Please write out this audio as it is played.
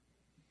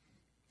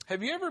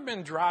Have you ever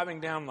been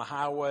driving down the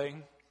highway,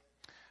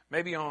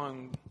 maybe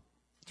on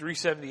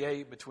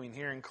 378 between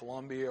here and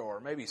Columbia, or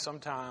maybe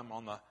sometime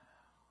on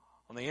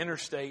the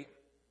interstate,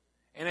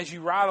 and as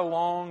you ride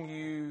along,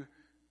 you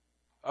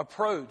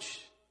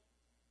approach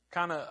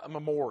kind of a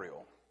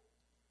memorial.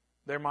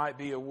 There might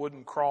be a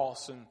wooden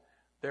cross, and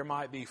there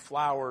might be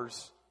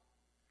flowers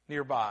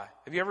nearby.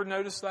 Have you ever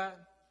noticed that?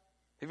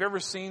 Have you ever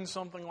seen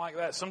something like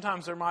that?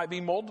 Sometimes there might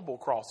be multiple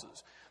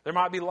crosses. There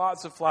might be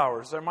lots of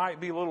flowers. There might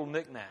be little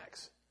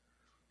knickknacks.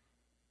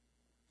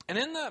 And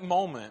in that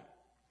moment,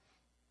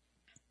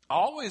 I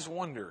always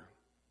wonder,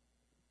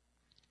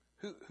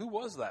 who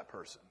was that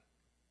person?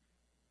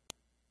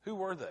 Who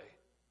were they?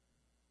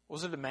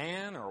 Was it a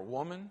man or a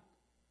woman?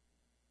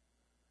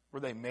 Were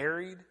they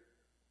married?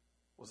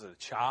 Was it a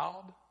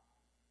child?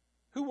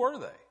 Who were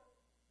they?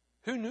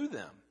 Who knew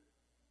them?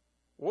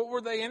 What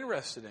were they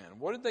interested in?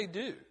 What did they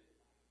do?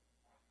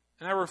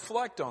 And I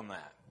reflect on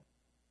that.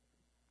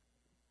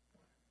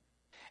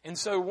 And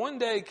so one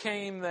day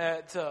came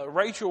that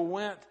Rachel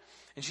went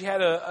and she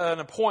had an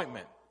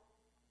appointment.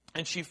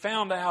 And she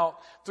found out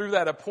through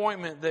that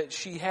appointment that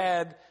she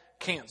had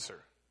cancer.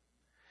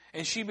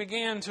 And she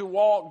began to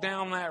walk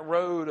down that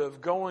road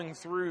of going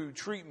through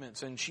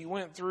treatments. And she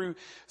went through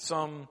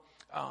some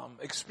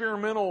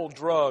experimental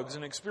drugs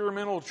and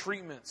experimental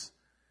treatments.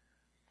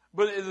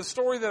 But the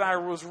story that I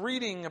was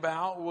reading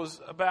about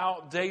was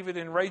about David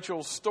and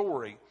Rachel's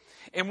story.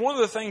 And one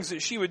of the things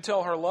that she would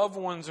tell her loved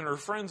ones and her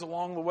friends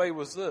along the way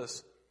was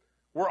this: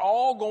 we're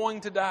all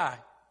going to die.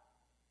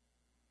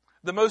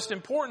 The most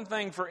important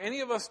thing for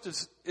any of us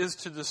is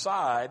to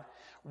decide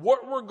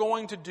what we're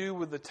going to do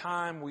with the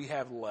time we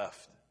have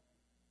left.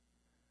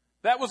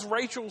 That was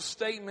Rachel's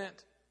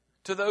statement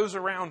to those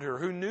around her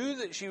who knew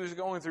that she was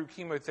going through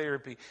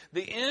chemotherapy.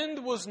 The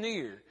end was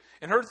near.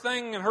 And her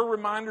thing and her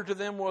reminder to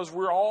them was,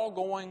 we're all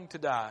going to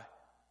die.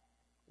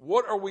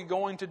 What are we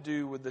going to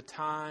do with the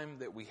time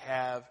that we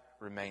have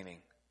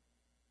remaining?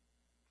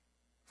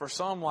 For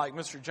some, like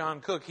Mr.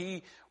 John Cook,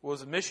 he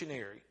was a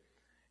missionary.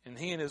 And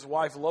he and his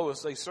wife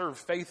Lois, they served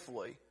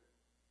faithfully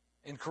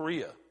in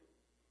Korea.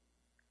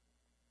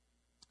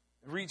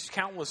 Reached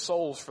countless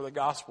souls for the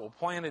gospel,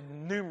 planted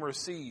numerous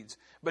seeds.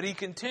 But he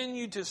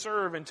continued to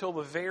serve until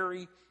the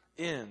very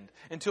end,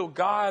 until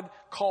God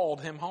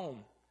called him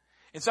home.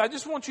 And so I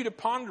just want you to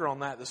ponder on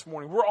that this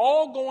morning. We're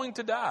all going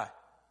to die.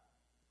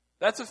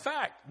 That's a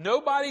fact.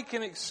 Nobody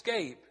can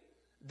escape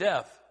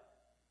death.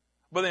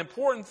 But the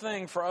important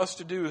thing for us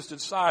to do is to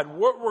decide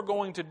what we're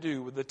going to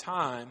do with the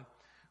time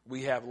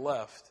we have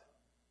left.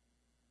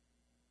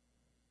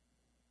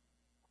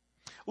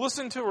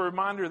 Listen to a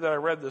reminder that I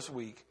read this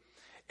week.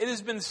 It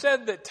has been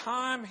said that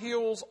time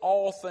heals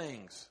all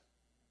things.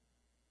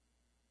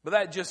 But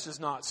that just is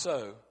not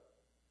so.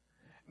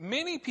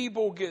 Many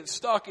people get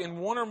stuck in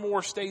one or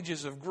more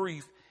stages of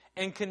grief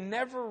and can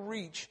never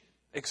reach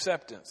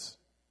acceptance.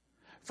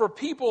 For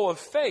people of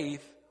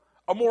faith,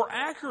 a more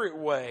accurate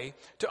way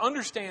to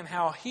understand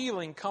how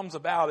healing comes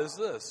about is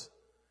this: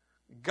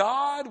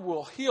 God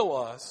will heal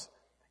us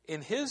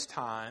in His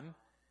time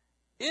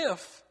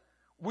if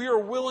we are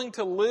willing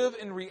to live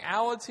in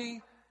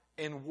reality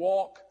and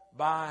walk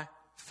by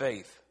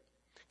faith.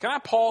 Can I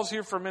pause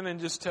here for a minute and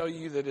just tell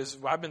you that as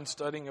I've been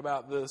studying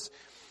about this,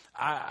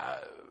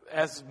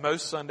 as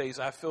most Sundays,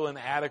 I feel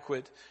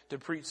inadequate to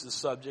preach the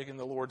subject, and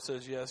the Lord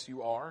says, yes,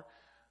 you are.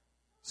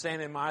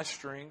 Stand in my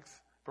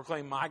strength,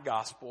 proclaim my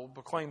gospel,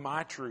 proclaim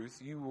my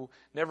truth. You will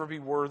never be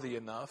worthy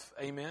enough.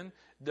 Amen?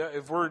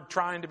 If we're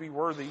trying to be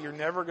worthy, you're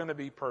never going to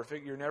be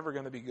perfect. You're never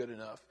going to be good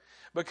enough.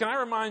 But can I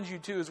remind you,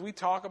 too, as we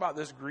talk about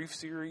this grief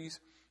series,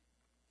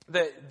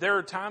 that there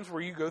are times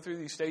where you go through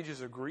these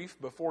stages of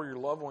grief before your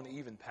loved one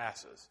even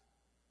passes.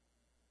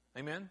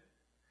 Amen?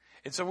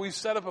 And so we've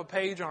set up a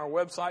page on our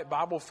website,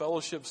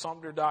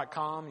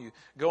 BibleFellowshipSumter.com. You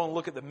go and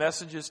look at the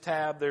Messages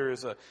tab. There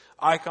is an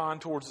icon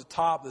towards the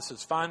top that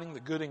says Finding the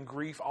Good in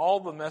Grief.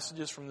 All the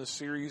messages from this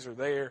series are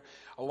there,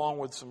 along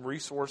with some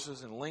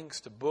resources and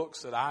links to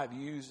books that I've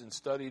used and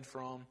studied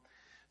from,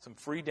 some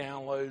free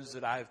downloads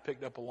that I have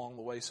picked up along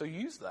the way. So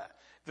use that.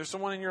 If there's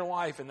someone in your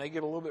life and they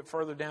get a little bit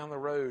further down the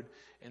road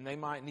and they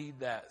might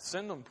need that,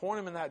 send them, point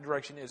them in that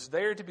direction. It's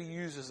there to be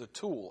used as a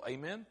tool.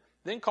 Amen?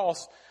 Then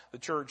cost the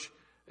church.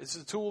 It's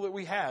a tool that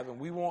we have, and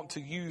we want to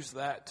use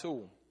that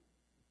tool.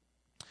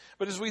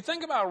 But as we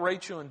think about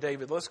Rachel and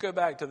David, let's go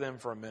back to them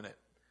for a minute.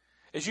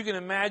 As you can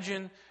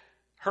imagine,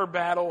 her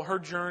battle, her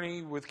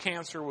journey with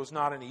cancer was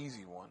not an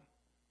easy one.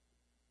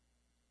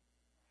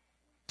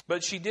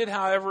 But she did,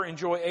 however,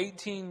 enjoy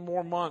 18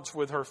 more months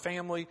with her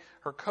family,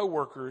 her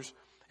co-workers,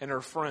 and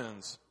her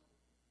friends.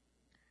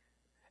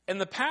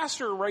 And the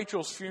pastor at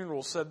Rachel's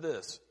funeral said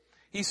this.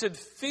 He said,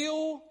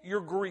 "Feel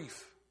your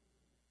grief.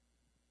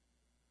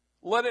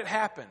 Let it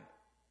happen.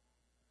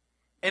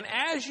 And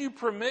as you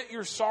permit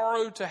your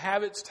sorrow to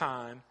have its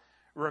time,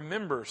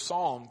 remember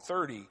Psalm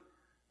 30,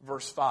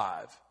 verse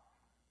 5.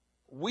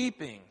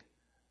 Weeping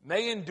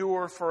may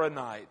endure for a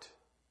night,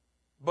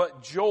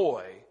 but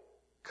joy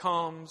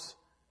comes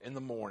in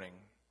the morning."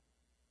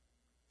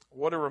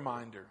 What a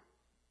reminder.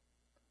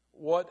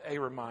 What a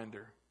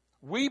reminder.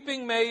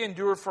 Weeping may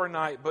endure for a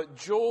night, but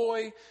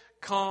joy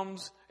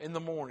comes in the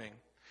morning.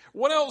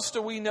 What else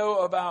do we know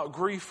about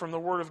grief from the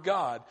Word of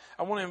God?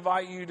 I want to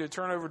invite you to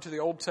turn over to the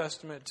Old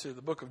Testament, to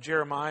the book of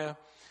Jeremiah.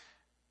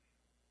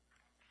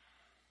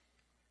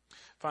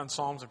 Find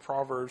Psalms and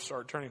Proverbs,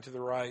 start turning to the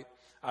right,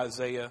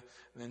 Isaiah,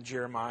 and then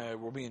Jeremiah.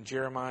 We'll be in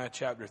Jeremiah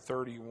chapter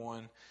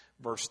 31,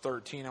 verse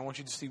 13. I want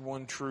you to see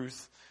one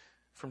truth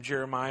from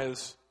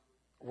Jeremiah's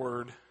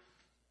word.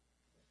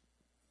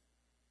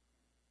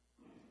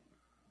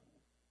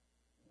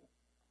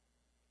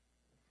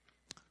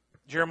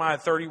 Jeremiah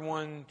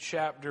 31,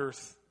 chapter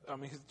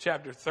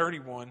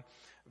 31,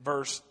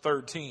 verse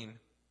 13.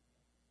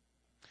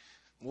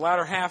 The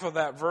latter half of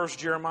that verse,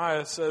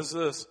 Jeremiah says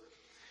this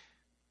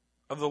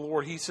of the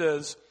Lord. He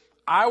says,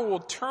 I will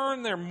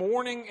turn their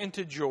mourning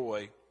into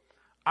joy.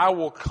 I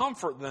will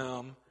comfort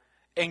them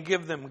and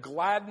give them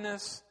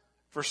gladness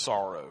for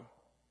sorrow.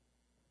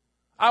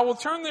 I will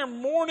turn their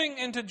mourning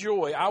into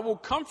joy. I will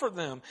comfort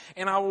them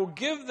and I will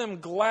give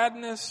them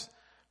gladness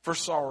for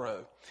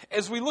sorrow.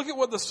 As we look at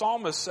what the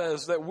psalmist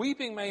says, that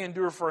weeping may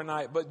endure for a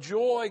night, but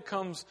joy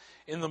comes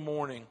in the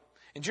morning.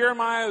 And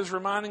Jeremiah is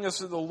reminding us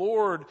that the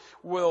Lord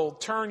will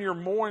turn your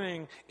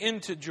mourning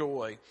into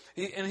joy.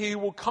 And He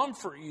will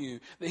comfort you,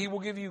 that He will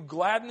give you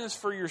gladness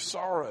for your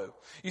sorrow.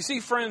 You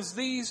see, friends,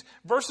 these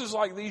verses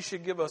like these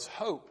should give us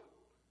hope.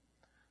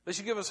 They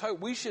should give us hope.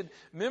 We should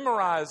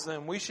memorize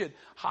them. We should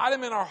hide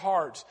them in our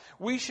hearts.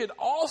 We should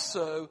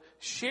also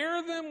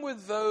share them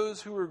with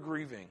those who are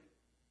grieving.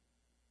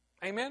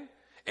 Amen?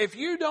 If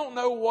you don't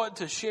know what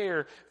to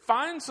share,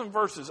 find some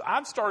verses.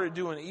 I've started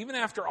doing it even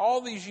after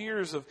all these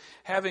years of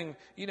having,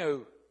 I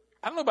don't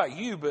know about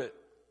you, but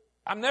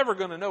I'm never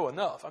going to know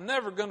enough. I'm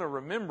never going to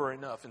remember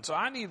enough. And so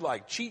I need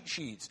like cheat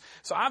sheets.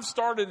 So I've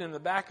started in the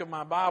back of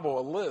my Bible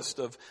a list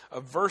of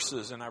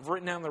verses, and I've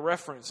written down the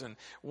reference. And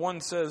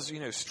one says,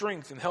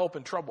 strength and help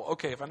in trouble.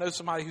 Okay, if I know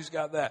somebody who's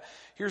got that,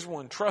 here's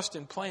one, trust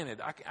and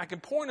planted. I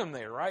can point them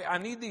there, right?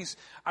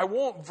 I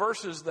want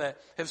verses that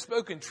have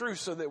spoken truth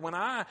so that when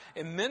I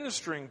am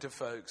ministering to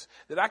folks,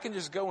 that I can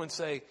just go and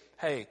say,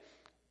 hey,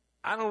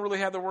 I don't really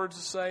have the words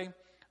to say.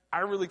 I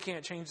really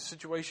can't change the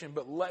situation,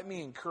 but let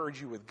me encourage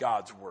you with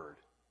God's Word.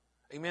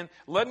 Amen?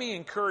 Let me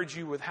encourage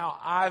you with how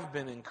I've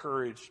been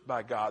encouraged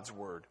by God's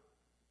Word.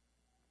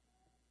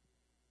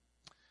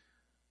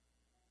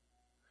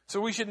 So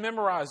we should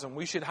memorize them.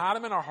 We should hide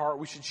them in our heart.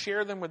 We should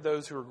share them with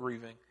those who are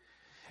grieving.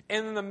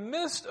 And in the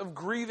midst of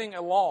grieving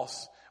a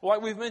loss,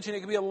 like we've mentioned, it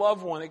could be a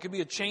loved one. It could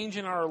be a change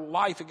in our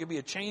life. It could be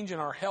a change in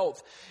our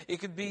health. It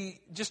could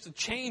be just a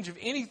change of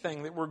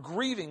anything that we're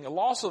grieving, a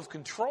loss of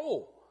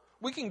control.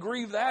 We can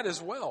grieve that as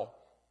well.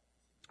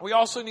 We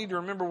also need to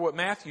remember what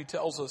Matthew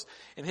tells us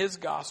in his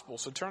gospel.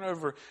 So turn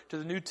over to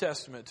the New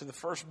Testament, to the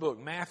first book,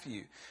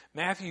 Matthew.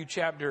 Matthew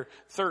chapter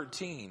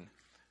 13.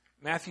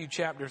 Matthew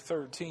chapter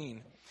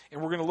 13.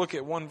 And we're going to look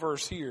at one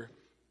verse here.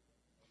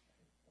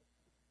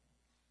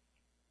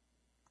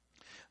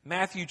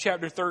 Matthew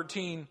chapter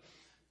 13,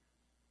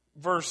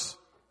 verse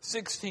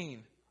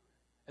 16.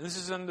 And this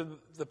is under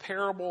the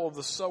parable of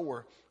the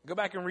sower. Go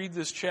back and read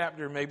this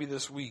chapter maybe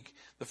this week,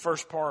 the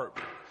first part.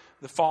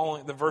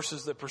 The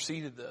verses that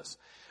preceded this.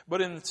 But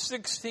in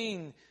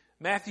 16,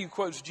 Matthew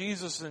quotes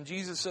Jesus, and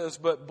Jesus says,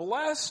 but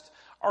blessed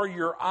are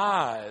your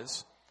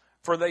eyes,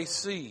 for they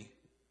see,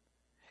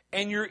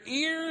 and your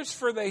ears,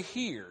 for they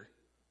hear.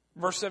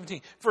 Verse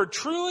 17, for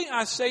truly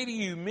I say to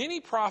you, many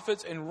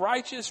prophets and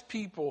righteous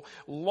people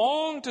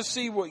long to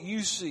see what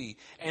you see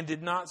and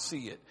did not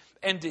see it,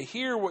 and to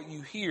hear what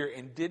you hear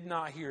and did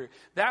not hear it.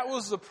 That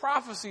was the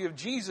prophecy of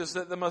Jesus,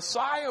 that the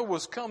Messiah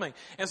was coming.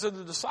 And so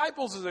the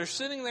disciples, as they're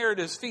sitting there at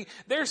His feet,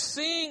 they're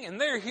seeing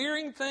and they're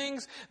hearing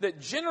things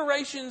that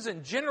generations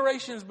and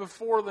generations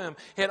before them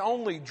had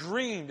only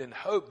dreamed and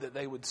hoped that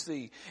they would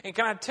see. And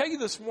can I tell you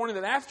this morning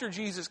that after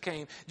Jesus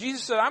came,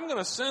 Jesus said, I'm going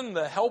to send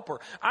the helper.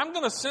 I'm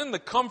going to send the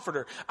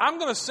comforter. I'm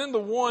going to send the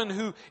one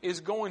who is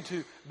going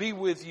to be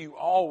with you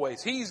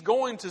always. He's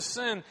going to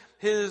send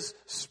His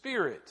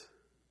Spirit.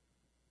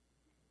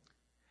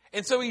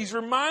 And so He's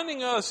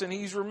reminding us, and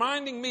He's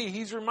reminding me,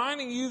 He's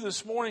reminding you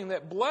this morning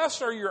that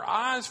blessed are your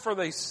eyes, for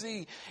they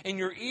see, and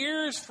your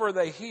ears, for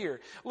they hear.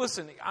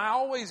 Listen, I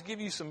always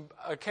give you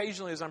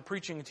occasionally as I'm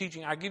preaching and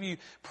teaching, I give you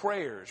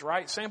prayers,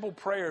 right? Sample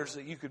prayers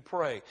that you could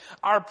pray.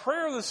 Our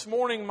prayer this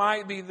morning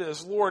might be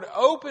this: Lord,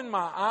 open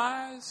my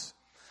eyes,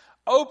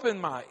 open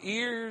my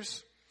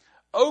ears,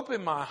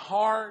 open my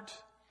heart,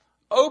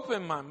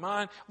 open my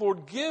mind.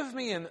 Lord, give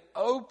me an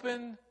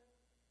open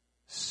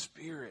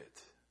spirit.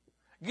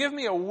 Give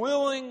me a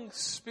willing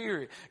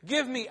spirit.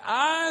 Give me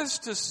eyes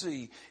to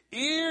see,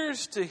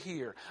 ears to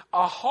hear,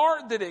 a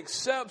heart that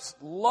accepts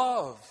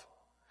love,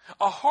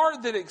 a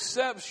heart that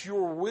accepts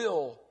your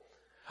will,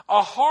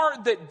 a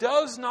heart that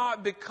does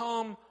not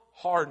become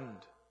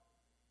hardened,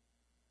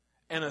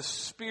 and a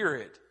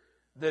spirit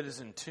that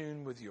is in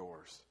tune with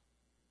yours.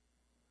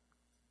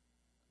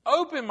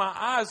 Open my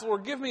eyes,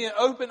 Lord. Give me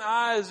open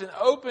eyes and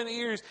open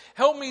ears.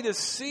 Help me to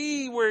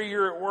see where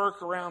you're at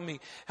work around me.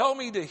 Help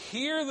me to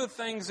hear the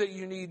things that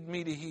you need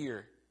me to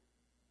hear.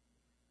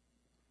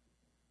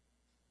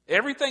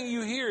 Everything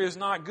you hear is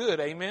not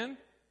good. Amen?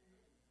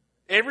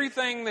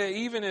 Everything that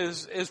even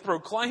is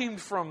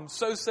proclaimed from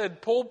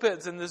so-said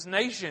pulpits in this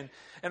nation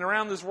and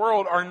around this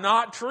world are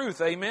not truth.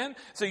 Amen?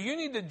 So you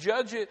need to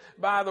judge it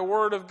by the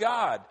Word of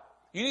God.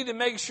 You need to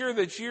make sure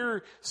that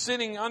you're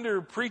sitting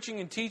under preaching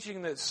and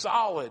teaching that's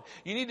solid.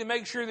 You need to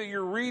make sure that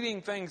you're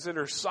reading things that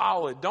are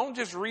solid. Don't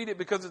just read it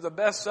because it's a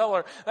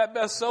bestseller. That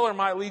bestseller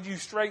might lead you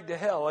straight to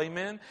hell.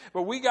 Amen?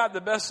 But we got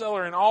the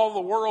bestseller in all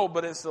the world,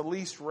 but it's the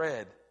least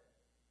read.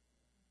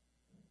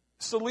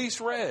 It's the least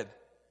read.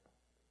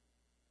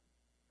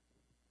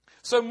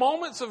 So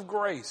moments of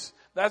grace,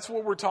 that's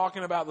what we're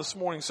talking about this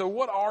morning. So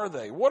what are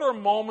they? What are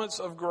moments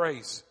of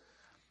grace?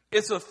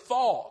 It's a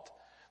thought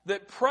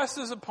that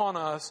presses upon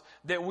us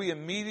that we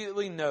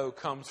immediately know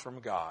comes from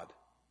God.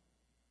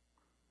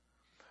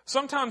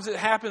 Sometimes it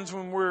happens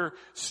when we're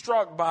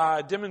struck by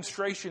a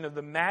demonstration of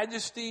the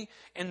majesty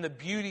and the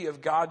beauty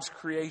of God's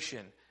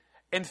creation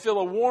and feel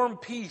a warm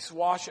peace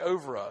wash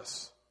over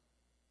us.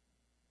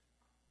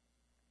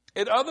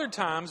 At other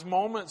times,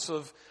 moments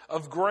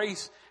of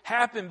grace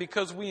happen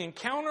because we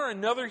encounter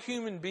another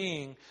human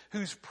being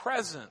whose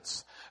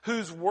presence,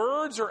 whose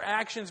words or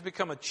actions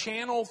become a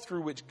channel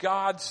through which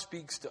God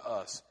speaks to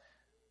us.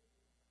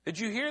 Did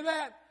you hear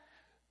that?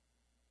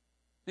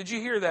 Did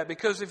you hear that?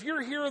 Because if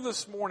you're here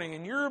this morning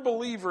and you're a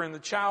believer in the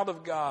child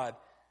of God,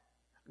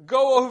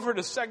 go over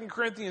to 2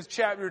 Corinthians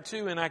chapter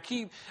 2, and I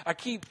keep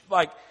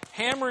like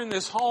hammering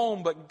this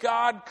home, but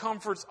God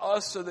comforts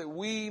us so that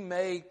we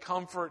may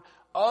comfort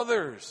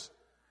others.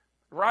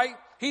 Right?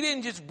 He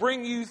didn't just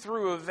bring you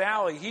through a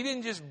valley. He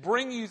didn't just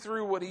bring you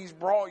through what He's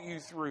brought you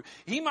through.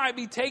 He might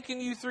be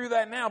taking you through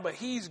that now, but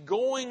He's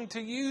going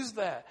to use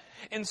that.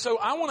 And so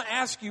I want to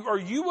ask you, are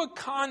you a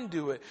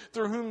conduit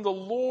through whom the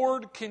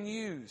Lord can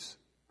use?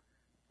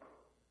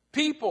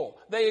 People,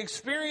 they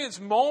experience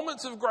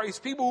moments of grace.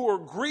 People who are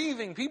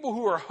grieving, people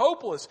who are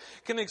hopeless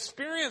can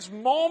experience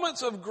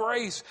moments of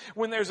grace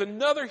when there's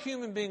another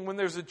human being, when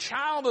there's a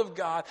child of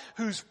God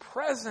whose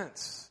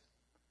presence,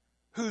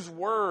 whose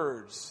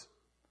words,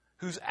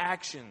 whose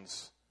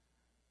actions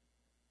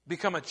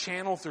become a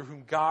channel through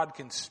whom God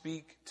can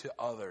speak to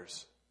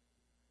others.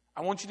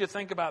 I want you to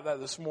think about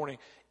that this morning.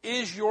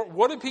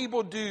 What do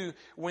people do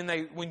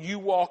when you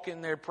walk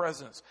in their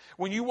presence?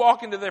 When you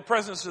walk into their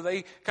presence, do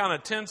they kind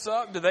of tense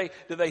up? Do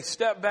they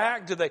step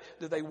back? Do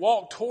they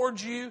walk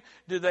towards you?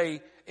 Do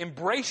they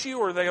embrace you?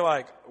 Or are they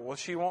like,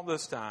 what's she want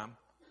this time?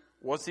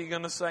 What's he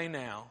going to say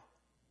now?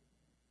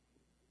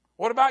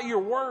 What about your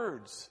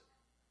words?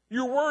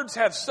 Your words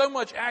have so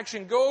much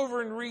action. Go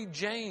over and read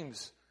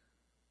James.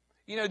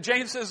 You know,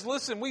 James says,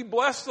 listen, we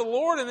bless the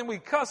Lord and then we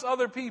cuss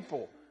other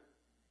people.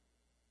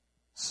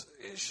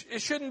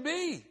 It shouldn't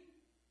be.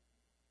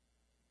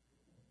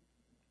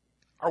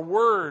 Our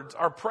words,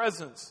 our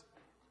presence,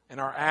 and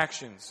our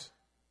actions.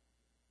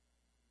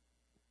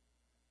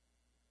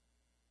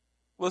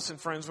 Listen,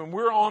 friends, when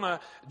we're on a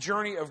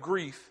journey of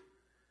grief,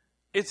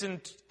 it's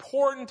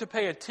important to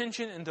pay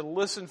attention and to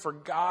listen for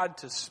God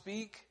to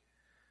speak,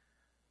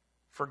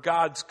 for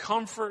God's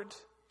comfort,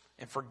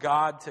 and for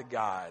God to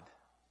guide.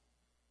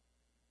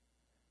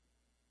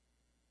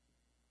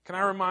 Can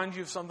I remind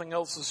you of something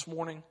else this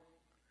morning?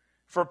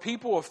 For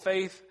people of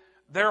faith,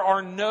 there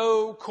are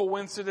no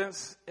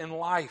coincidences in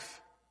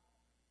life.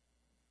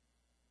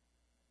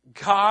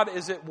 God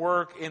is at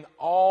work in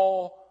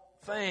all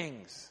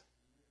things.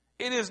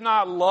 It is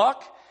not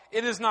luck.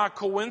 It is not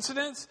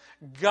coincidence.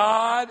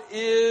 God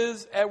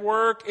is at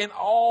work in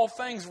all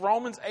things.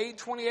 Romans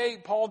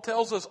 8:28, Paul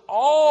tells us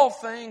all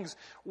things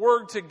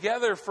work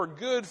together for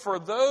good for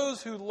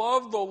those who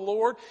love the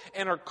Lord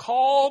and are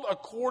called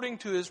according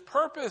to His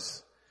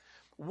purpose.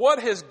 What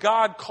has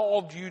God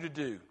called you to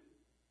do?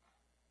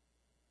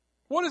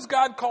 What has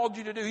God called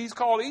you to do? He's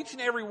called each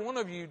and every one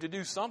of you to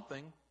do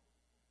something.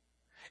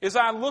 As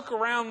I look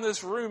around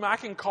this room, I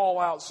can call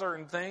out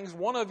certain things.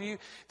 One of you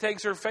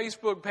takes her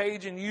Facebook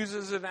page and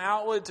uses an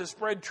outlet to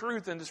spread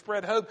truth and to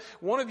spread hope.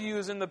 One of you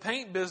is in the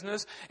paint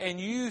business and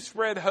you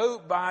spread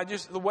hope by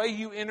just the way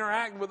you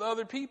interact with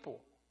other people.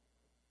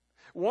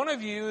 One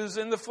of you is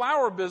in the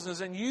flower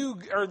business and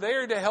you are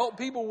there to help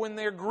people when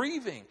they're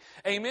grieving.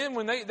 Amen.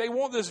 When they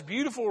want this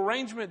beautiful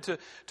arrangement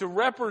to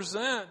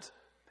represent,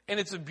 and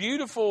it's a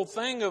beautiful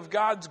thing of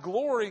God's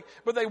glory,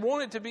 but they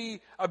want it to be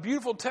a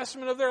beautiful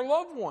testament of their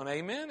loved one.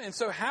 Amen? And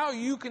so how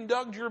you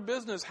conduct your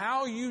business,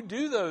 how you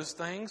do those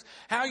things,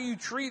 how you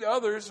treat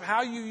others,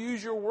 how you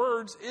use your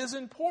words is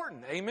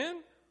important.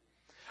 Amen?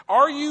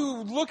 Are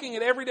you looking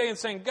at every day and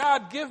saying,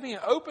 God, give me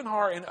an open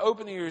heart and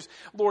open ears.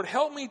 Lord,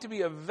 help me to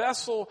be a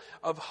vessel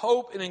of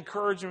hope and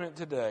encouragement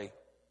today.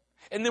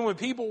 And then when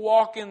people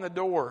walk in the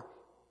door,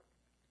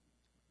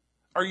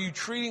 are you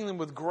treating them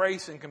with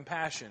grace and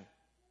compassion?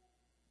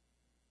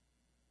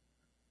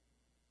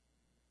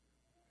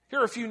 Here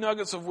are a few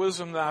nuggets of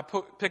wisdom that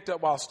I picked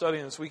up while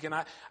studying this week. And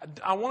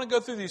I want to go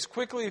through these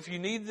quickly. If you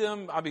need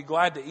them, I'll be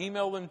glad to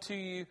email them to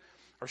you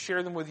or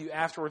share them with you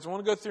afterwards. I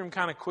want to go through them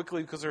kind of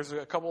quickly because there's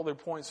a couple other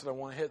points that I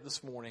want to hit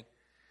this morning.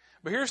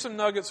 But here's some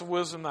nuggets of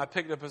wisdom that I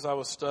picked up as I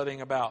was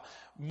studying about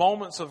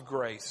moments of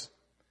grace.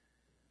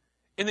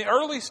 In the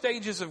early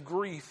stages of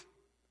grief,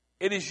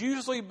 it is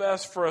usually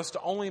best for us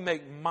to only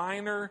make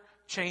minor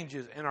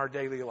changes in our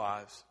daily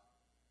lives.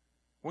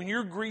 When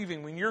you're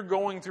grieving, when you're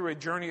going through a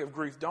journey of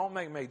grief, don't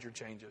make major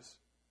changes.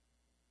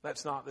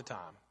 That's not the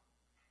time.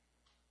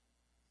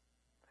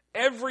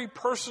 Every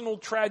personal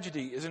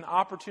tragedy is an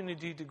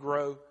opportunity to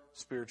grow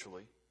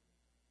spiritually.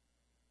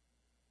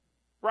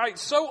 Right?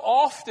 So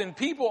often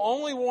people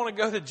only want to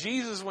go to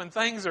Jesus when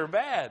things are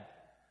bad.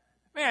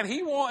 Man,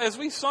 as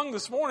we sung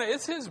this morning,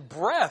 it's His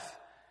breath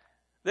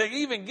that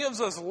even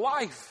gives us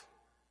life.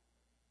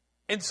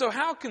 And so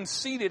how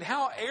conceited,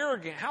 how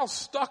arrogant, how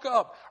stuck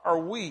up are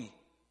we?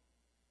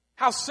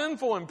 How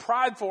sinful and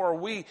prideful are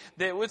we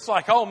that it's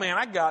like, oh man,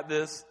 I got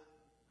this.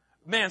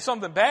 Man,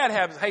 something bad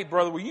happens. Hey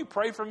brother, will you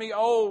pray for me?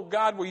 Oh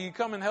God, will you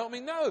come and help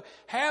me? No,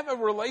 have a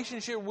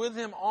relationship with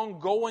Him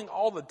ongoing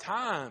all the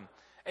time.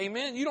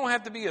 Amen. You don't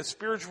have to be a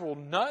spiritual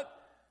nut.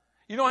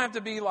 You don't have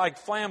to be like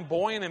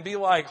flamboyant and be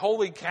like,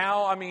 holy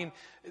cow, I mean,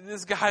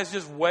 this guy's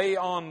just way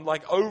on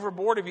like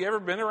overboard. Have you ever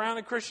been around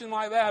a Christian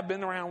like that? I've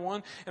been around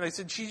one and they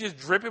said she's just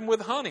dripping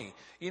with honey,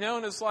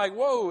 and it's like,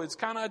 whoa, it's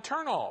kind of a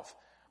turnoff.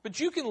 But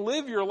you can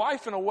live your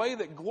life in a way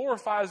that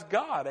glorifies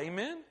God.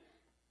 Amen.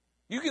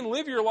 You can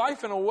live your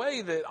life in a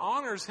way that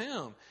honors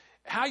Him.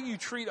 How you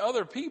treat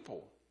other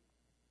people.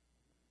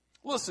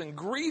 Listen,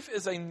 grief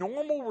is a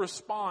normal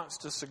response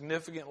to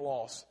significant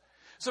loss.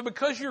 So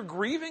because you're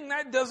grieving,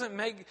 that doesn't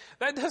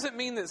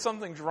mean that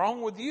something's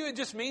wrong with you. It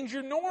just means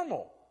you're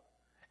normal.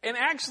 And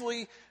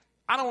actually,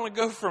 I don't want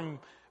to go from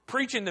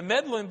preaching to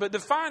meddling, but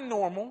define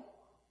normal.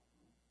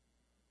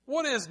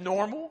 What is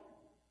normal?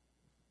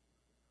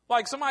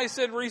 Like somebody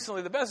said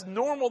recently, the best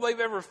normal they've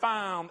ever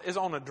found is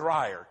on a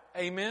dryer.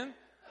 Amen?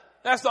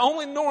 That's the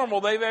only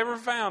normal they've ever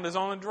found is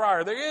on a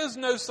dryer. There is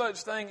no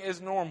such thing as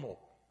normal.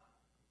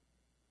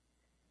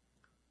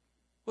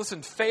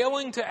 Listen,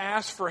 failing to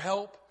ask for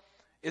help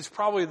is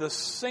probably the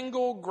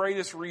single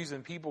greatest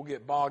reason people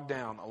get bogged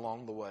down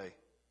along the way.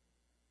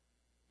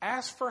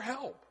 Ask for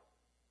help.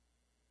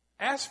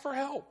 Ask for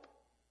help.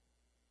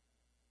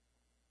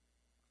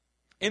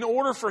 In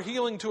order for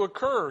healing to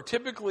occur,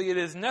 typically it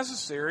is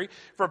necessary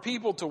for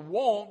people to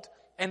want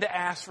and to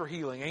ask for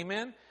healing.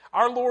 Amen?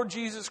 Our Lord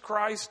Jesus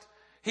Christ,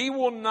 He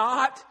will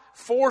not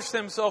force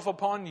Himself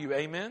upon you.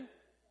 Amen?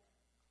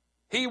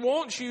 He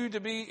wants to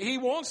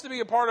be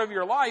a part of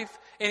your life,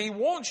 and He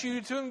wants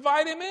you to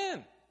invite Him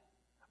in.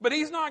 But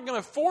He's not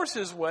going to force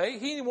His way.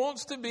 He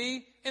wants to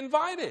be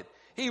invited.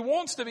 He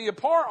wants to be a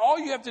part. All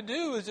you have to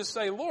do is just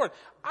say, Lord,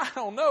 I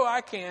don't know. I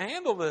can't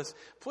handle this.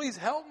 Please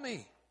help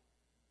me.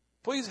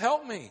 Please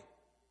help me.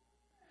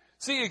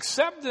 See,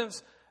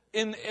 acceptance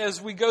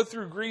as we go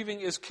through grieving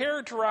is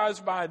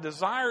characterized by a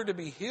desire to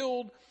be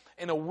healed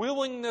and a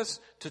willingness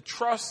to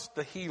trust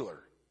the healer.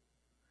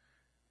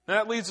 Now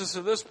that leads us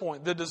to this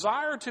point. The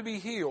desire to be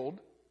healed,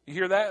 you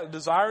hear that? A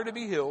desire to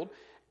be healed,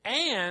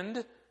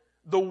 and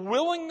the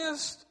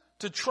willingness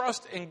to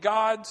trust in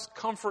God's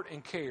comfort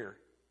and care.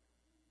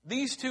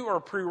 These two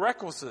are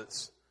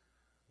prerequisites.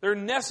 They're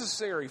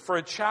necessary for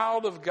a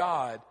child of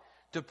God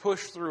to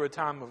push through a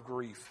time of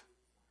grief,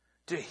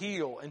 to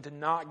heal and to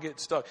not get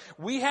stuck.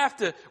 We have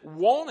to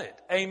want it.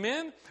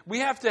 Amen? We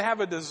have to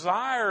have a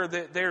desire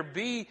that there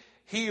be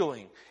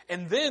healing.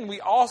 And then we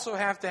also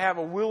have to have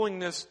a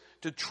willingness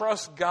to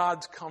trust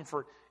God's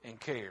comfort and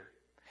care.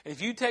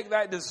 If you take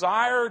that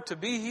desire to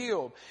be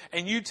healed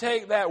and you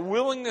take that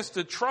willingness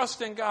to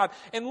trust in God,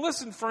 and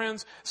listen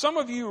friends, some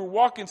of you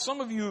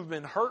have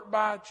been hurt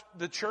by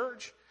the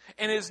church,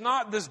 and it's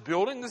not this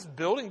building. This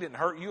building didn't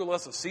hurt you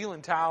unless a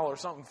ceiling tile or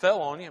something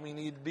fell on you. I mean,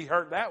 you'd be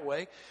hurt that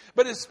way.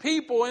 But it's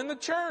people in the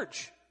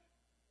church.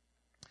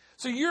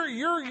 So you're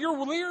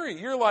leery.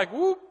 You're like,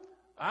 whoop,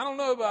 I don't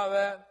know about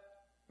that.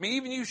 I mean,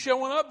 even you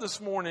showing up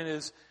this morning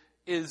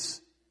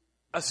is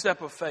a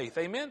step of faith.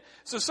 Amen?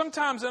 So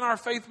sometimes in our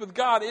faith with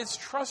God, it's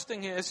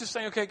trusting Him. It's just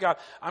saying, okay, God,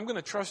 I'm going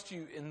to trust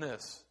You in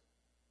this.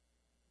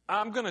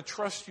 I'm going to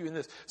trust You in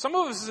this. Some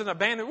of us is an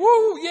abandoned,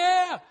 woo,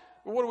 yeah.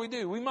 But what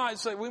do? We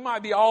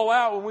might be all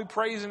out when we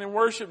praising and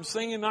worship and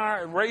singing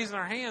and raising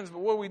our hands, but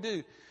what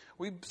do?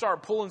 We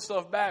start pulling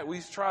stuff back. We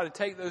try to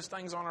take those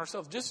things on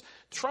ourselves. Just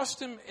trust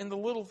Him in the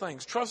little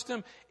things. Trust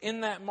Him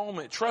in that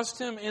moment. Trust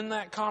Him in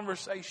that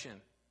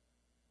conversation.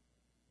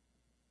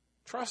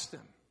 Trust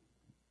Him.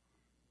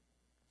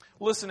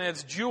 Listen,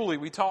 as Julie,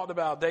 we talked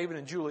about David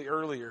and Julie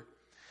earlier.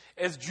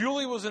 As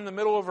Julie was in the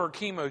middle of her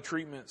chemo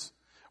treatments,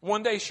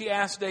 one day she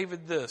asked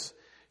David this.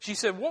 She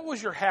said, what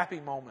was your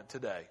happy moment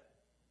today?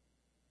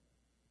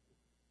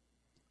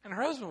 And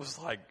her husband was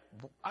like,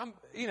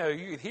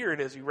 you could hear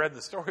it as you read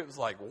the story. It was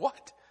like,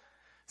 what?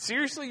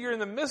 Seriously, you're in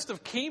the midst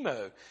of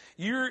chemo.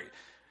 You're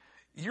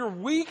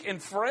weak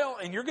and frail,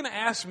 and you're going to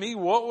ask me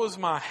what was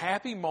my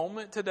happy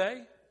moment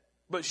today?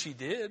 But she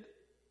did.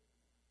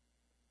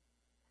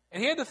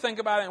 And he had to think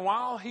about it, and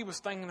while he was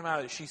thinking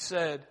about it, she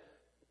said,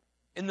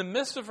 in the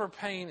midst of her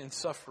pain and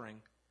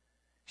suffering,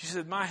 she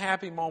said, my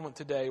happy moment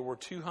today were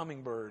 2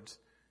 hummingbirds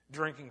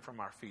drinking from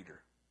our feeder.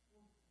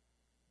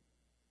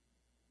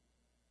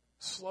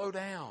 Slow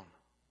down.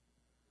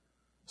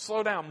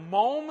 Slow down.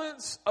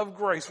 Moments of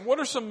grace. What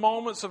are some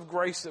moments of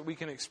grace that we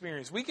can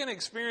experience? We can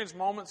experience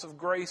moments of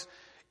grace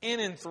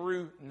in and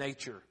through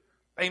nature.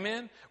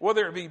 Amen?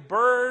 Whether it be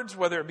birds,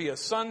 whether it be a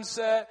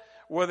sunset,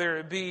 whether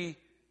it be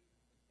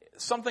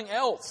something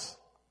else.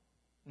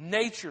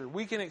 Nature.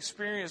 We can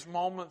experience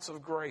moments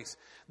of grace.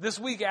 This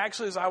week,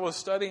 actually, as I was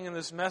studying in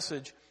this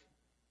message,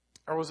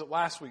 or was it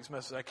last week's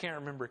message? I can't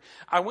remember.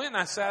 I went and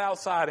I sat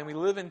outside, and we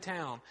live in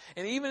town.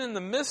 And even in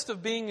the midst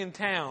of being in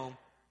town,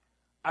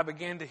 I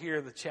began to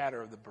hear the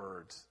chatter of the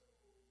birds.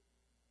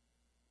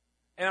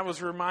 And I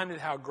was reminded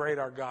how great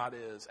our God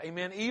is.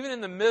 Amen. Even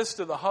in the midst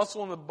of the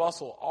hustle and the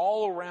bustle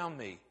all around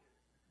me,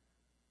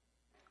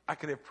 I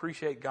could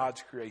appreciate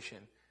God's creation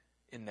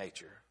in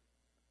nature.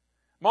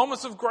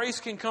 Moments of grace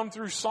can come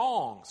through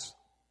songs.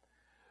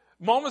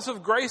 Moments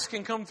of grace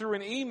can come through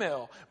an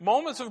email.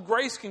 Moments of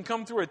grace can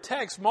come through a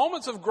text.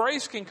 Moments of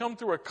grace can come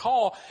through a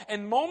call.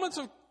 And moments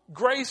of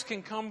grace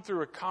can come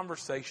through a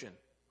conversation.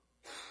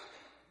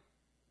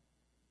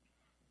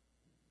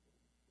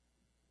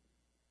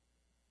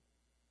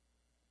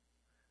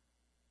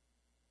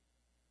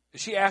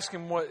 She asked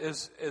him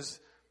as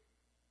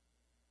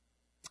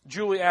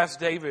Julie asked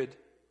David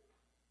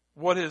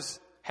what his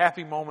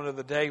happy moment of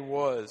the day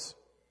was.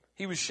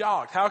 He was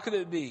shocked. How could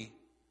it be?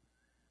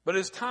 But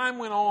as time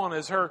went on,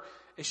 as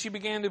she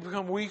began to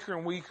become weaker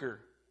and weaker,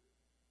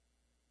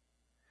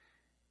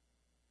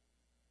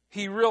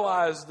 he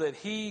realized that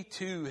he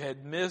too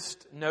had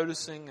missed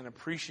noticing and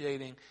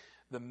appreciating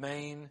the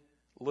main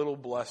little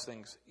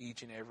blessings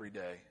each and every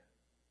day.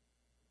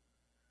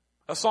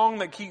 A song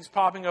that keeps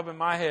popping up in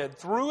my head,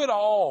 through it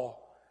all,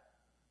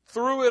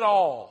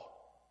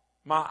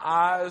 my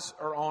eyes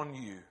are on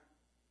you.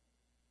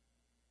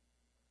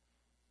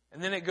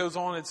 And then it goes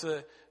on, it's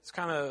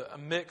kind of a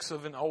mix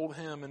of an old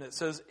hymn, and it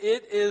says,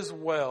 it is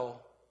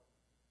well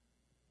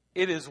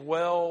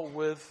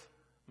with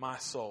my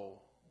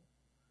soul.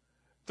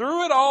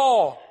 Through it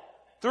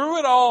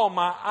all,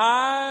 my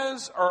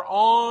eyes are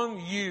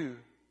on you.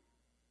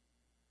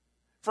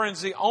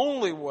 Friends, the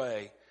only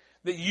way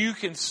that you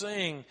can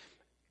sing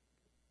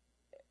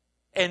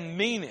and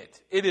mean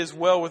it, it is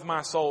well with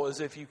my soul, is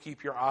if you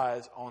keep your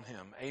eyes on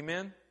Him.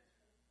 Amen?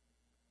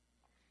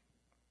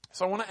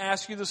 So I want to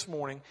ask you this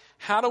morning,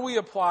 how do we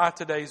apply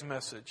today's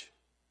message?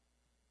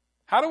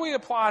 How do we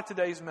apply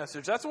today's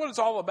message? That's what it's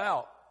all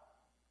about.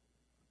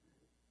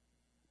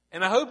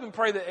 And I hope and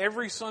pray that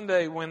every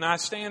Sunday when I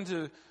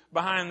stand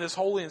behind this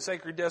holy and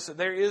sacred desk, that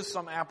there is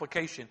some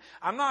application.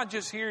 I'm not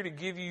just here to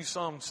give you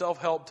some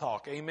self-help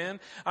talk. Amen?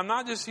 I'm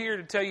not just here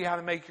to tell you how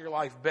to make your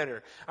life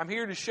better. I'm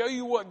here to show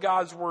you what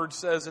God's Word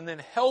says and then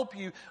help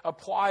you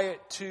apply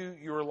it to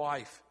your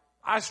life.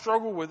 I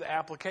struggle with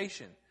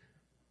application.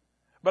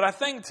 But I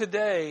think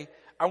today,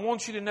 I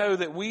want you to know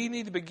that we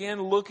need to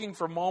begin looking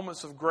for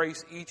moments of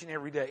grace each and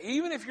every day.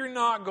 Even if you're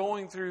not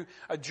going through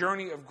a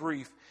journey of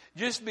grief,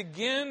 just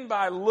begin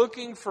by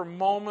looking for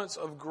moments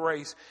of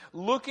grace.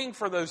 Looking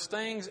for those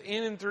things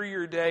in and through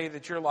your day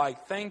that you're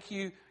like, thank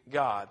you,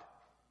 God.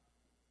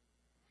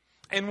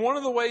 And one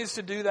of the ways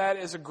to do that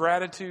is a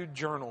gratitude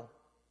journal.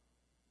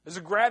 It's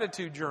a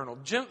gratitude journal.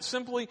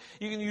 Simply,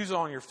 you can use it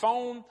on your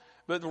phone,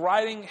 but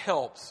writing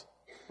helps.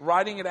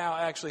 Writing it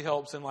out actually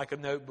helps in like a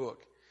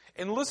notebook.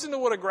 And listen to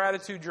what a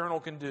gratitude journal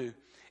can do.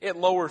 It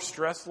lowers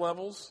stress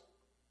levels.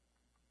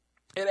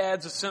 It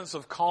adds a sense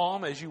of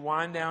calm as you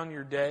wind down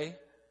your day.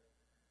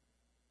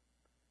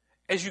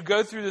 As you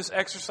go through this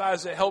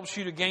exercise, it helps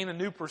you to gain a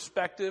new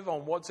perspective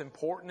on what's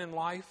important in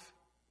life.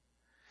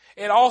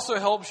 It also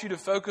helps you to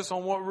focus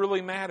on what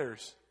really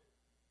matters.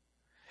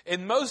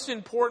 And most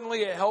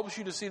importantly, it helps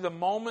you to see the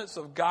moments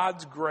of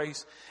God's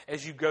grace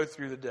as you go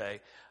through the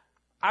day.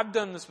 I've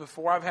done this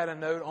before. I've had a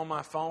note on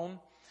my phone,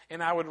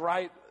 and I would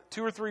write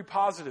 2 or 3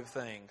 positive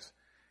things.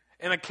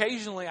 And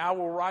occasionally I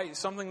will write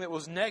something that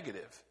was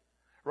negative,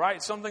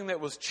 right? Something that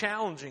was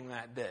challenging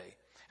that day.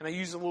 And I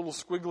use a little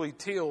squiggly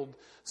tilde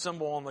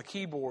symbol on the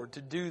keyboard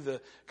to do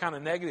the kind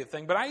of negative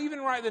thing. But I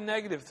even write the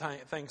negative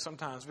thing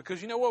sometimes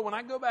because you know what? When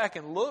I go back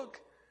and look,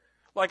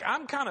 like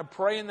I'm kind of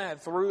praying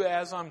that through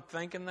as I'm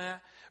thinking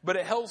that. But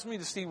it helps me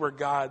to see where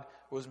God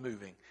was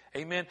moving.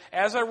 Amen.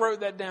 As I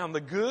wrote that down,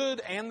 the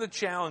good and the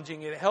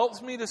challenging, it helps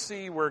me to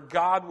see where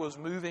God was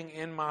moving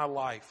in my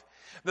life.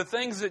 The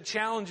things that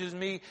challenges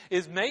me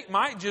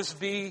might just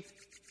be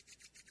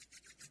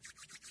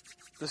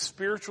the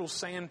spiritual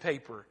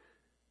sandpaper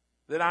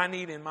that I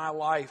need in my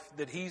life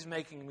that He's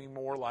making me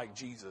more like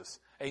Jesus.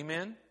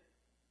 Amen?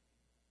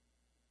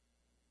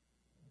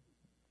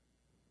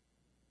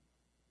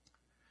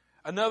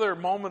 Another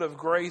moment of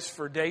grace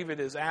for David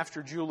is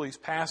after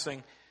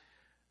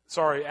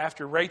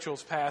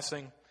Rachel's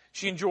passing,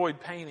 she enjoyed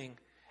painting.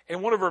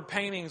 And one of her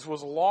paintings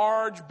was a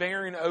large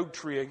bearing oak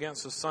tree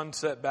against a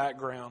sunset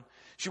background.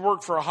 She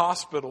worked for a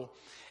hospital,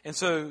 and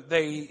so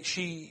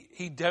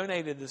he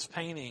donated this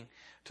painting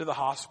to the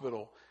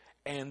hospital,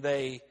 and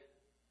they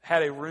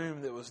had a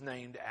room that was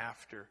named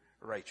after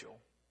Rachel.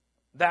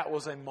 That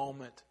was a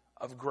moment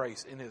of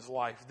grace in his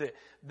life that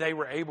they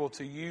were able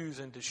to use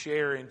and to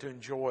share and to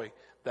enjoy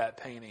that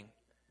painting.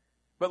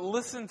 But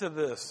listen to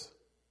this.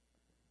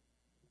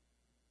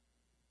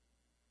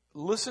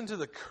 listen to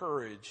the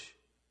courage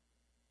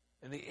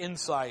and the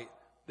insight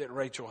that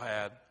Rachel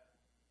had.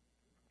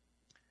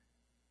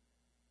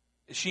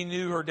 She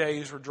knew her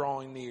days were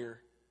drawing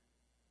near.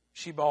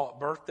 She bought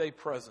birthday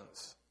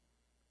presents.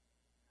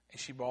 And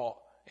she bought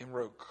and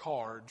wrote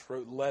cards,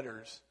 wrote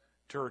letters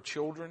to her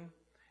children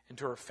and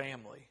to her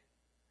family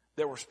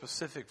that were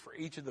specific for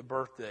each of the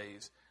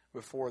birthdays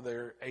before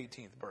their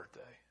 18th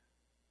birthday.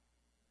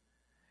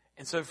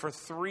 And so for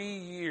 3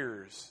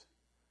 years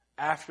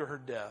after her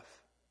death,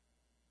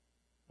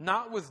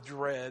 not with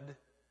dread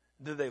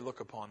did they look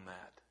upon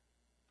that,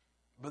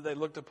 but they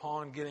looked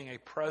upon getting a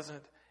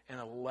present and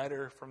a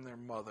letter from their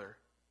mother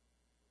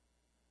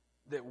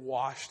that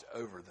washed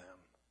over them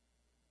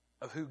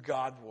of who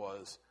God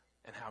was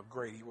and how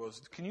great He was.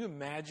 Can you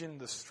imagine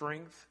the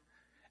strength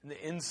and the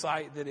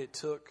insight that it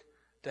took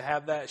to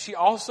have that? She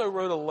also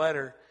wrote a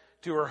letter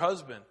to her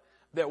husband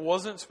that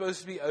wasn't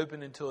supposed to be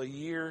opened until a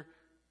year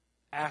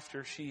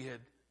after she had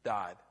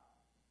died.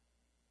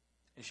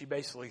 And she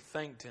basically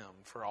thanked him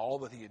for all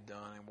that he had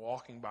done and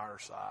walking by her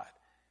side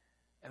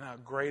and how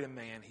great a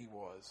man he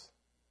was.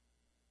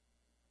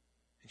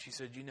 And she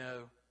said,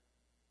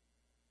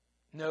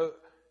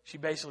 she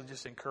basically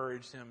just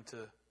encouraged him to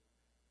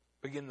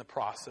begin the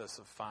process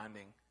of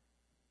finding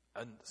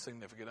a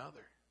significant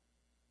other.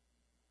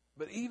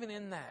 But even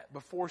in that,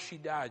 before she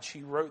died,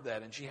 she wrote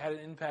that, and she had an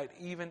impact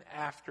even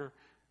after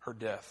her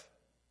death.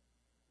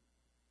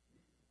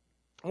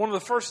 One of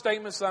the first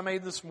statements that I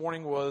made this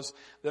morning was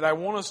that I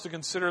want us to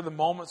consider the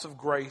moments of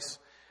grace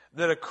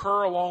that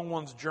occur along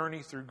one's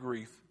journey through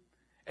grief.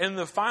 And in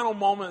the final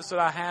moments that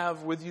I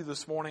have with you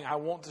this morning, I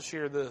want to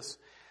share this.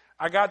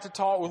 I got to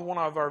talk with one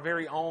of our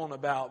very own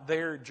about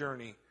their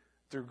journey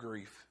through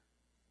grief.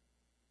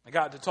 I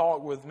got to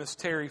talk with Miss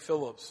Terry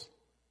Phillips.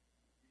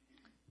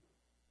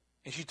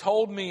 And she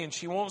told me, and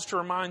she wants to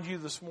remind you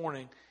this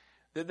morning,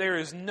 that there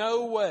is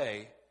no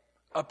way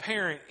a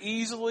parent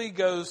easily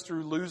goes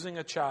through losing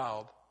a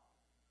child,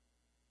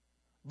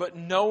 but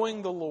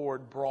knowing the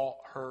Lord brought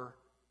her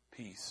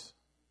peace.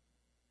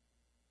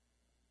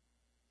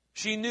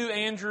 She knew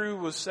Andrew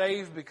was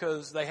saved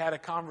because they had a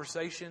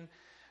conversation.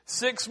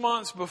 6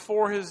 months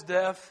before his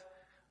death,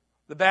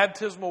 the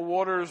baptismal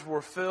waters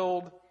were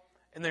filled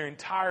and their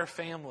entire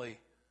family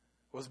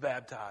was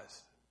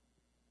baptized.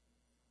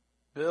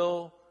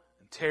 Bill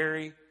and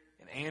Terry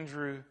and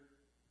Andrew and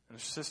their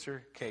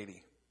sister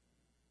Katie.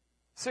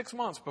 6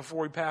 months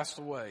before he passed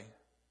away.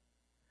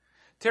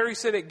 Terry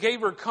said it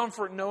gave her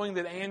comfort knowing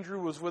that Andrew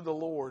was with the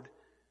Lord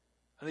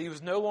and that he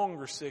was no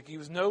longer sick. He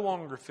was no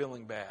longer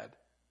feeling bad.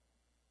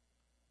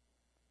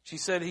 She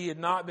said he had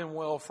not been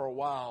well for a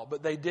while,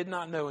 but they did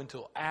not know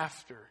until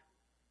after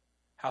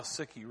how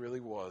sick he really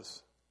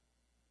was.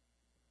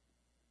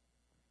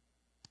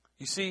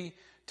 You see,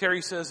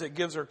 Terry says it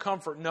gives her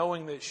comfort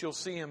knowing that she'll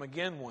see him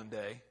again one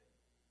day.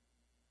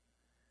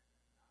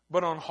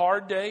 But on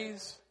hard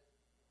days,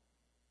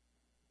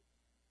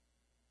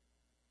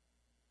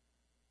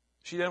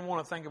 she doesn't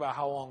want to think about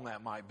how long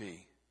that might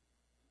be.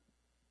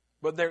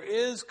 But there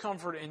is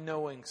comfort in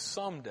knowing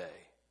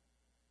someday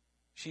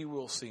she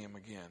will see him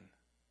again.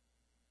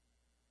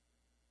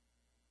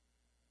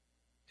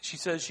 She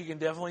says she can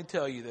definitely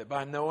tell you that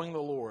by knowing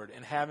the Lord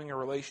and having a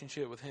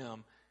relationship with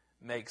Him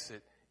makes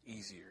it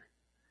easier.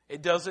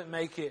 It doesn't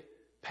make it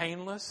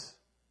painless.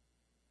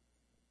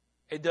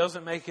 It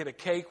doesn't make it a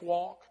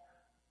cakewalk.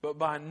 But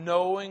by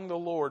knowing the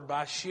Lord,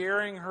 by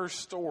sharing her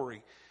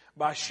story,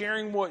 by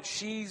sharing what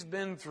she's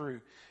been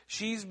through,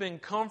 she's been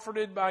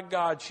comforted by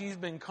God. She's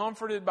been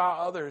comforted by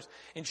others.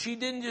 And she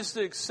didn't just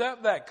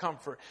accept that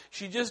comfort.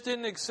 She just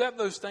didn't accept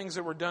those things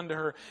that were done to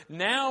her.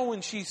 Now when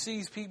she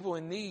sees people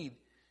in need,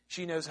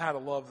 she knows how to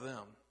love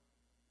them.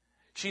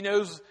 She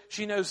knows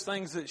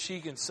things that she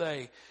can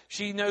say.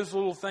 She knows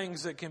little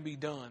things that can be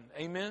done.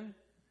 Amen?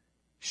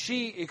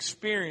 She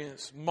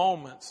experienced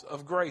moments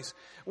of grace.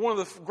 One of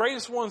the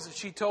greatest ones that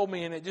she told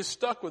me, and it just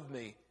stuck with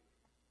me.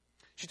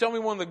 She told me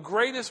one of the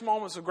greatest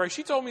moments of grace.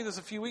 She told me this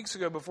a few weeks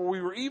ago before we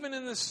were even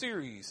in this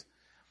series.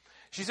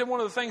 She said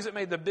one of the things that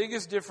made the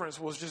biggest difference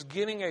was just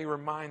getting a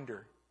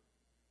reminder.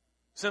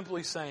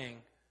 Simply saying,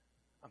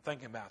 I'm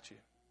thinking about you.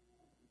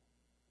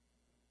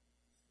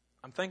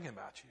 I'm thinking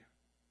about you.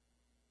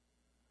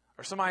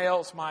 Or somebody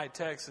else might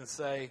text and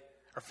say,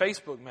 or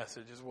Facebook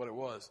message is what it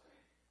was.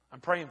 I'm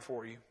praying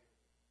for you.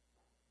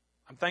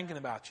 I'm thinking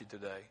about you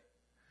today.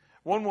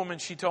 One woman,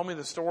 she told me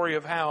the story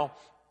of how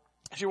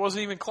she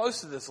wasn't even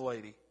close to this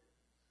lady.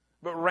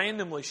 But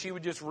randomly, she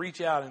would just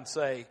reach out and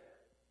say,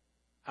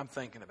 I'm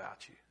thinking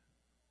about you.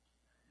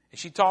 And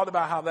she talked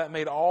about how that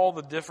made all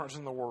the difference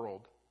in the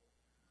world.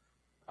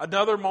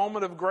 Another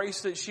moment of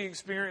grace that she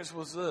experienced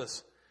was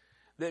this.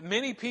 That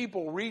many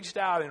people reached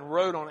out and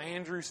wrote on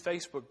Andrew's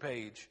Facebook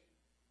page.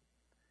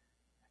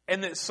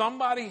 And that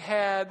somebody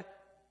had,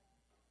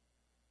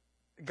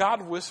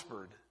 God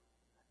whispered,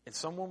 and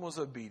someone was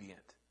obedient.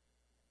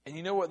 And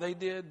you know what they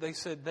did? They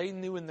said they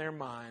knew in their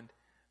mind,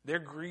 they're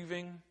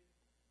grieving,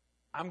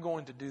 I'm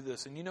going to do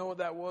this. And you know what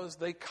that was?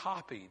 They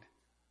copied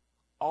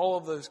all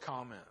of those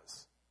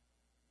comments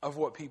of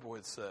what people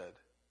had said.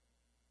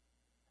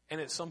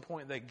 And at some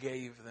point they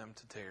gave them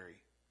to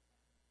Terry.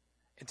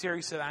 And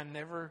Terry said, I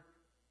never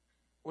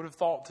would have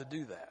thought to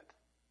do that.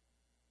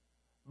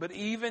 But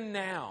even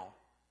now,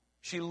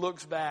 she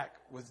looks back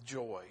with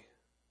joy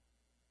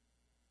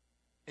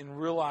and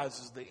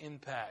realizes the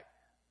impact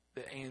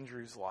that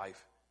Andrew's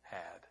life had.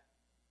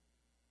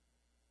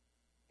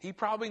 He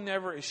probably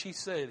never, as she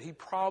said, he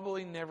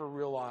probably never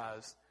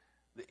realized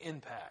the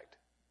impact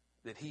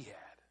that he had.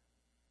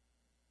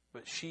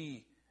 But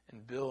she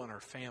and Bill and her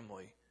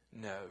family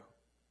know.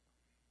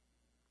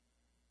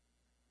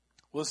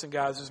 Listen,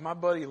 guys, there's my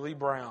buddy Lee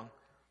Brown,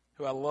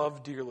 who I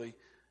love dearly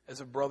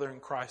as a brother in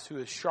Christ, who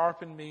has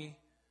sharpened me,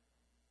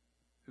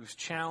 who's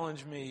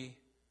challenged me,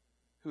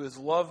 who has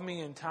loved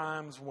me in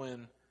times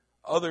when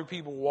other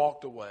people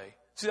walked away.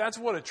 See, that's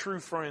what a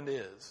true friend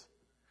is.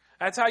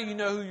 That's how you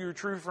know who your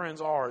true friends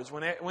are, is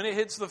when it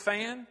hits the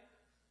fan,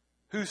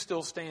 who's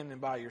still standing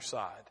by your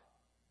side?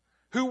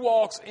 Who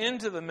walks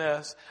into the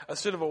mess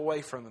instead of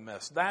away from the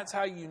mess? That's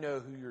how you know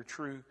who your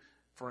true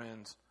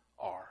friends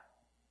are.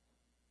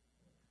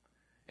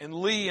 And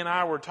Lee and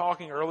I were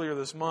talking earlier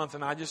this month,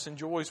 and I just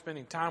enjoy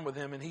spending time with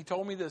him. And he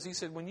told me this. He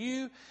said, when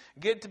you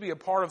get to be a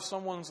part of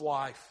someone's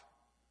life,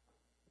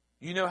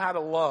 you know how to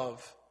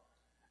love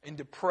and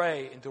to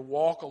pray and to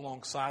walk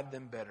alongside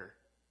them better.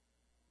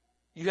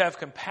 You have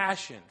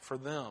compassion for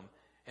them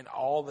and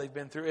all they've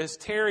been through. As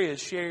Terry has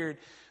shared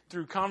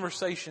through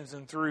conversations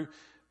and through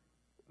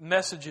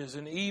messages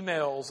and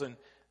emails, and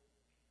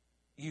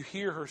you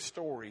hear her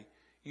story.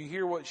 You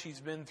hear what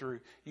she's been through.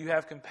 You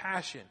have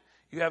compassion.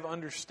 You have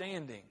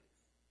understanding.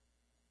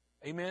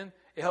 Amen?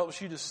 It helps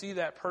you to see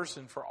that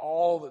person for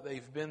all that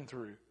they've been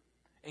through.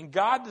 And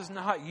God does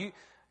not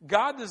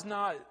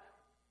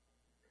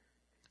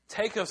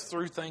take us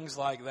through things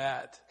like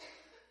that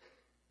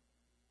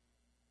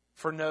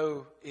for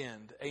no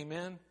end.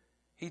 Amen?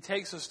 He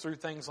takes us through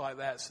things like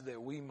that so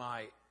that we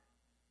might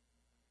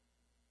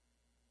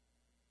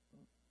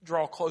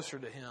draw closer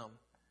to Him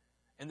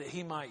and that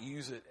He might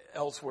use it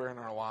elsewhere in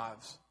our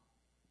lives.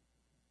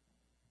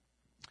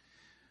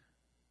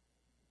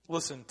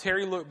 Listen,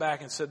 Terry looked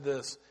back and said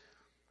this.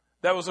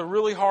 That was a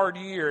really hard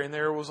year and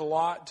there was a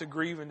lot to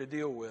grieve and to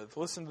deal with.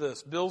 Listen to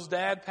this. Bill's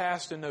dad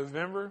passed in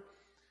November.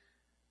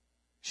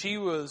 She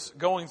was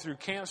going through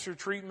cancer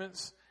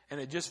treatments and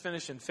had just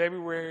finished in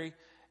February.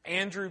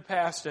 Andrew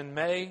passed in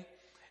May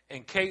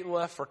and Kate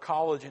left for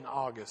college in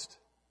August.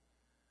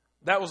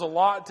 That was a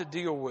lot to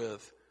deal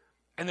with.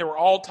 And there were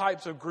all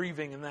types of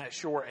grieving in that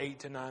short 8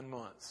 to 9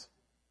 months.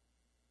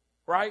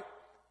 Right?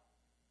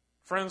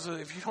 Friends,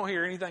 if you don't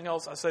hear anything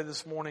else I say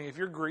this morning, if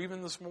you're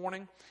grieving this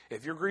morning,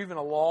 if you're grieving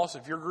a loss,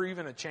 if you're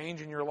grieving a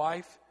change in your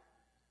life,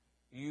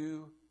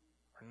 you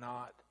are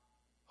not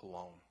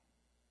alone.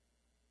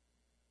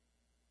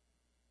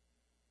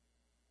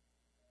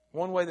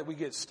 One way that we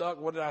get stuck,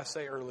 what did I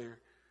say earlier?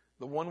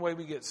 The one way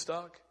we get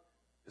stuck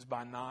is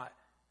by not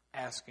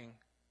asking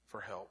for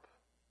help.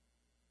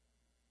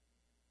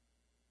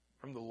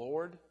 From the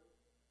Lord,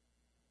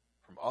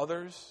 from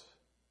others,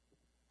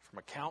 from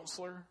a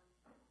counselor,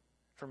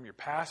 from your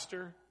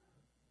pastor,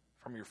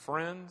 from your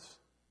friends.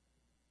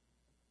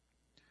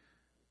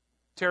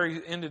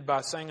 Terry ended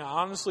by saying, I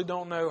honestly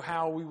don't know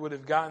how we would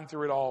have gotten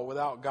through it all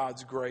without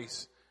God's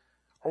grace,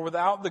 or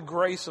without the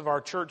grace of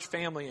our church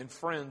family and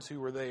friends who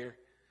were there.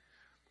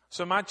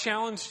 So my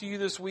challenge to you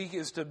this week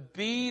is to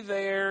be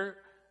there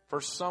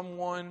for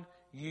someone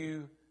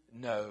you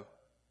know.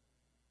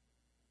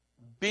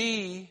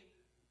 Be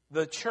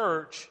the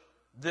church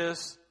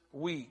this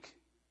week.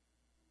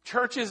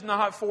 Church is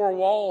not four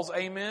walls,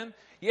 amen?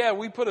 Yeah,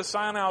 we put a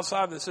sign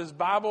outside that says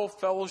Bible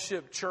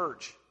Fellowship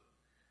Church.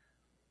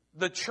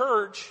 The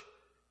church,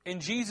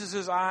 in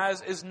Jesus'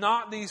 eyes, is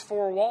not these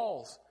four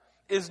walls.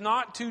 Is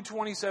not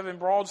 227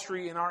 Broad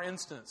Street in our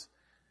instance.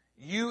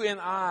 You and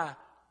I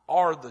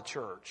are the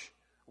church.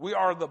 We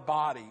are the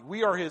body.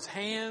 We are His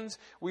hands.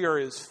 We are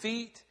His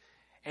feet.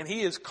 And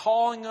He is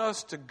calling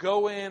us to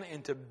go in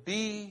and to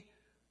be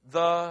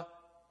the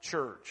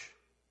church.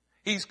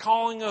 He's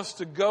calling us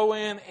to go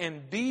in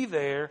and be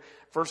there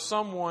for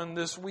someone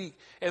this week.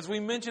 As we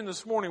mentioned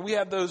this morning, we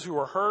have those who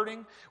are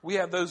hurting. We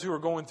have those who are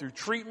going through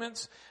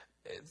treatments,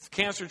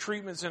 cancer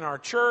treatments in our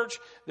church.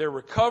 They're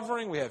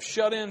recovering. We have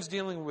shut-ins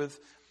dealing with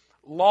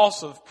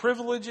loss of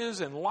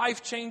privileges and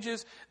life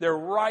changes. They're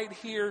right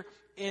here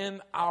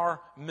in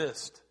our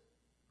midst.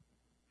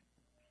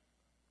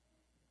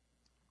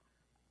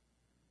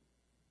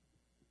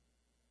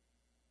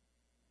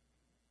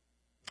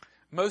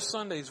 Most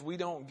Sundays we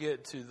don't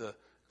get to the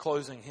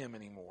closing hymn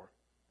anymore.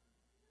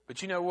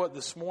 But you know what?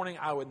 This morning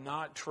I would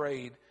not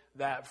trade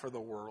that for the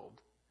world.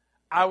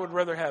 I would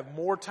rather have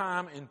more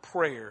time in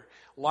prayer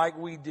like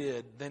we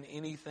did than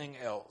anything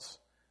else.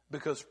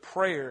 Because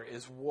prayer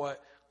is what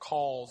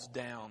calls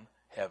down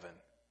heaven.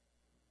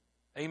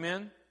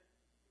 Amen?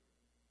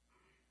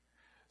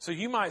 So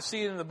you might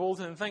see it in the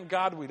bulletin and thank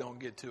God we don't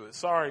get to it.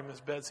 Sorry,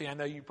 Miss Betsy, I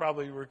know you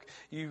probably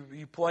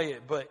you play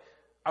it, but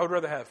I would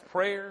rather have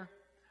prayer.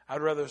 I'd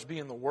rather us be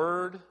in the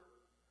Word.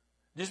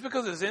 Just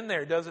because it's in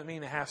there doesn't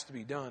mean it has to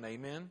be done.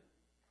 Amen?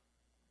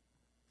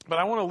 But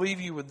I want to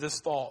leave you with this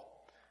thought.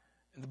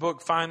 In the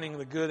book, Finding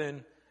the Good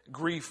in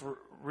Grief,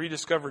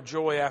 Rediscover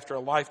Joy After a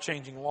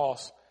Life-Changing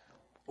Loss,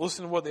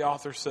 listen to what the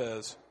author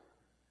says.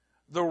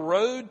 The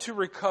road to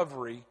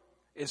recovery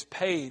is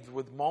paved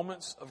with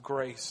moments of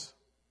grace.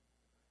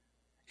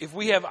 If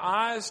we have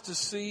eyes to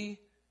see,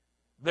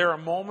 there are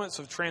moments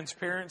of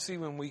transparency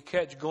when we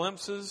catch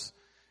glimpses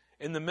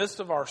in the midst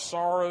of our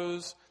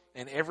sorrows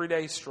and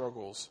everyday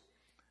struggles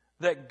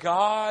that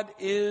God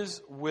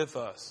is with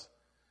us.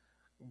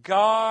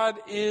 God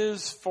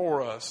is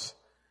for us,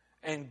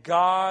 and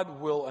God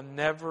will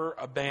never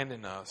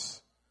abandon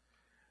us.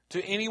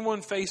 To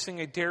anyone facing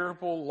a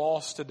terrible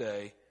loss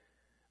today,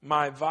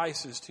 my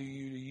advice is to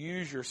you to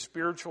use your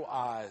spiritual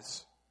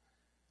eyes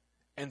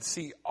and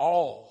see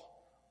all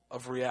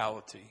of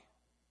reality.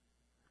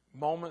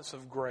 Moments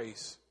of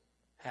grace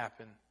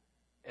happen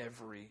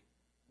every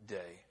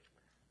day.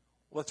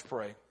 Let's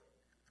pray.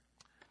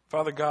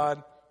 Father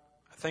God,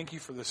 I thank you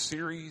for the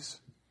series.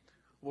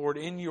 Lord,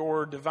 in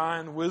your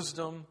divine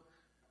wisdom,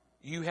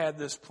 you had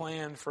this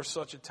plan for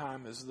such a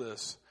time as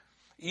this.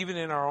 Even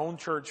in our own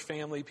church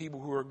family, people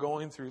who are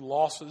going through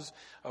losses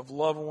of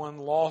loved one,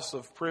 loss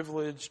of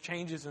privilege,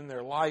 changes in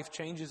their life,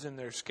 changes in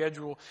their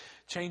schedule,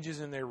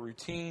 changes in their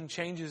routine,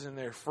 changes in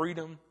their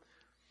freedom.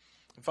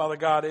 And Father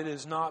God, it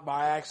is not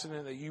by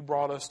accident that you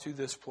brought us to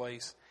this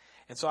place.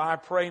 And so I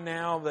pray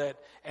now that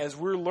as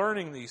we're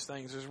learning these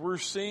things, as we're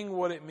seeing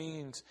what it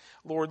means,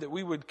 Lord, that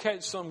we would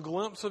catch some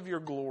glimpse of your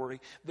glory,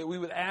 that we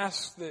would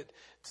ask that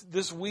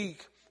this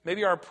week,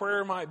 maybe our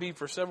prayer might be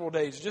for several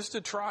days, just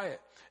to try it,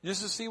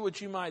 just to see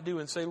what you might do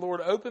and say, Lord,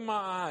 open my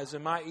eyes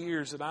and my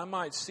ears that I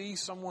might see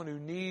someone who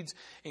needs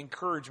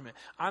encouragement.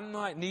 I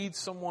might need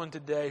someone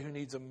today who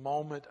needs a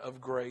moment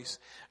of grace.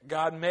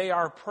 God, may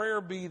our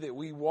prayer be that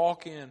we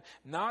walk in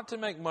not to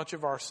make much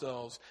of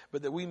ourselves,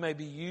 but that we may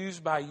be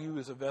used by you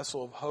as a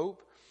vessel of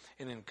hope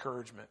and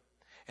encouragement.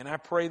 And I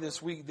pray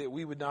this week that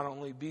we would not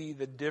only be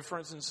the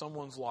difference in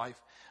someone's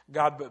life,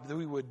 God, but that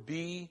we would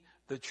be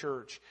the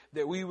church,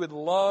 that we would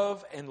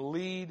love and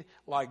lead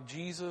like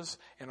Jesus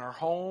in our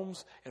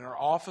homes, in our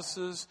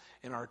offices,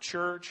 in our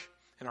church,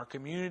 in our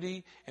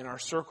community, in our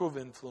circle of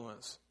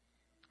influence.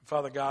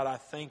 Father God, I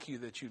thank you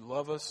that you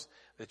love us,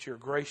 that you're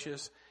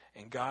gracious,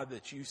 and God,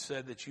 that you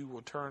said that you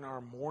will turn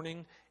our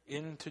mourning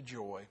into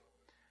joy.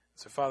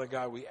 So Father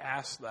God, we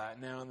ask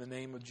that now in the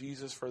name of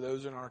Jesus for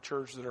those in our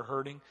church that are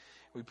hurting.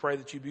 We pray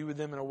that you be with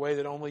them in a way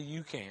that only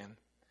you can.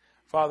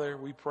 Father,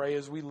 we pray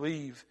as we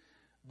leave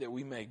that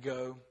we may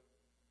go,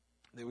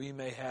 that we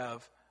may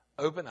have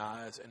open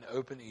eyes and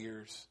open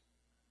ears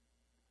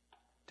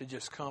to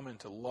just come and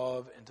to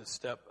love and to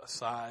step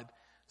aside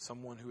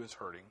someone who is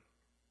hurting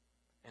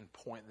and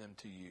point them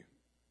to you.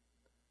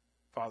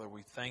 Father,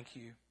 we thank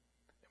you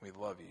and we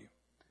love you.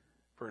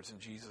 For it's in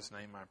Jesus'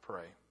 name I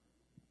pray.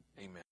 Amen.